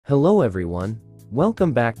Hello everyone,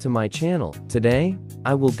 welcome back to my channel. Today,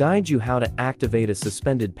 I will guide you how to activate a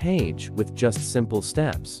suspended page with just simple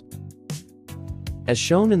steps. As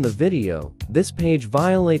shown in the video, this page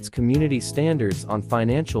violates community standards on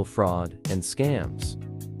financial fraud and scams.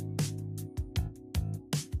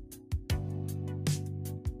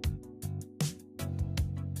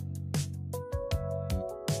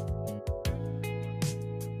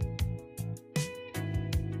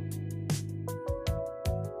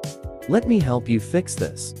 Let me help you fix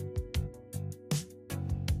this.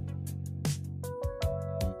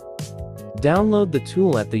 Download the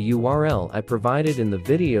tool at the URL I provided in the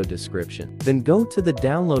video description, then go to the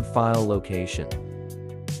download file location.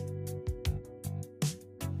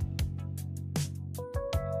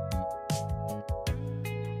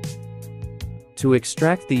 To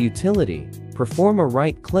extract the utility, perform a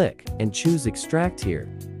right-click and choose Extract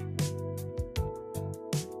here.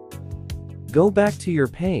 Go back to your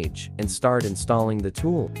page and start installing the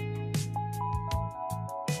tool.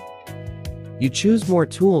 You choose more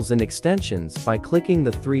tools and extensions by clicking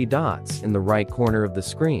the three dots in the right corner of the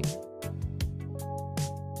screen.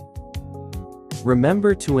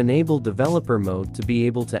 Remember to enable developer mode to be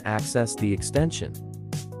able to access the extension.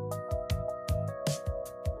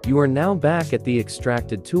 You are now back at the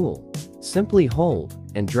extracted tool. Simply hold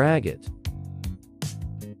and drag it.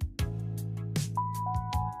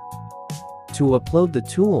 To upload the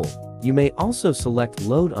tool, you may also select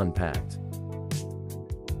Load Unpacked.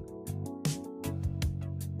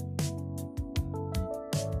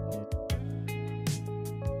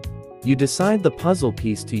 You decide the puzzle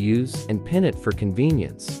piece to use and pin it for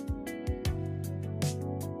convenience.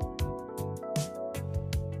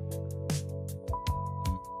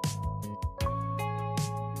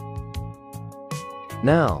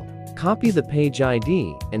 Now, copy the page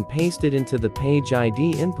ID and paste it into the page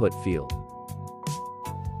ID input field.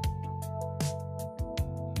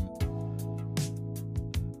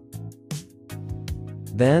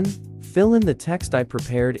 Then, fill in the text I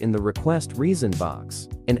prepared in the request reason box,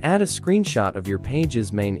 and add a screenshot of your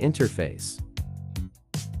page's main interface.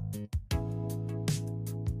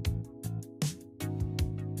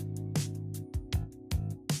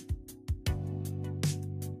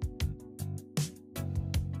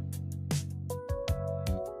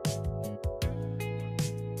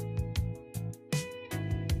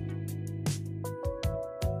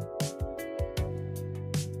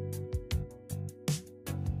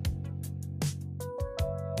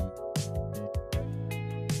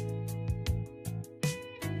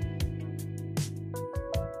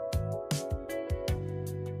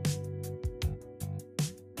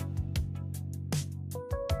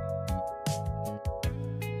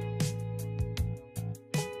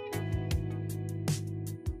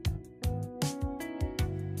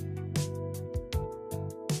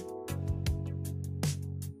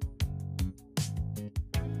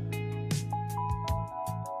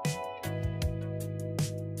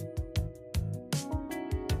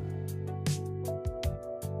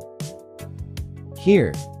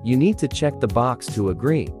 Here, you need to check the box to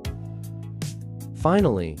agree.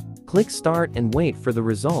 Finally, click Start and wait for the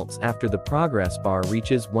results after the progress bar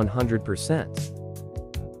reaches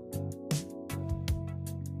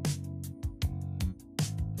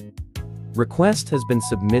 100%. Request has been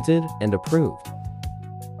submitted and approved.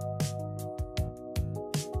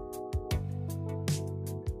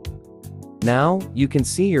 Now, you can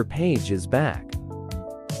see your page is back.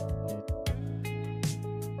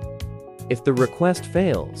 If the request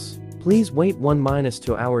fails, please wait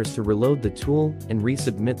 1-2 hours to reload the tool and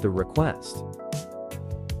resubmit the request.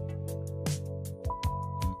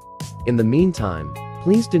 In the meantime,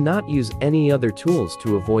 please do not use any other tools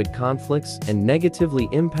to avoid conflicts and negatively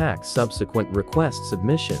impact subsequent request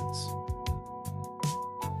submissions.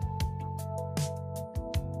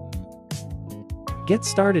 Get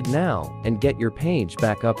started now and get your page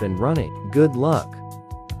back up and running. Good luck!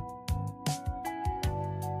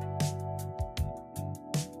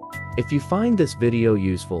 If you find this video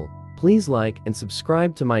useful, please like and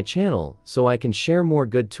subscribe to my channel so I can share more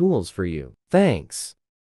good tools for you. Thanks.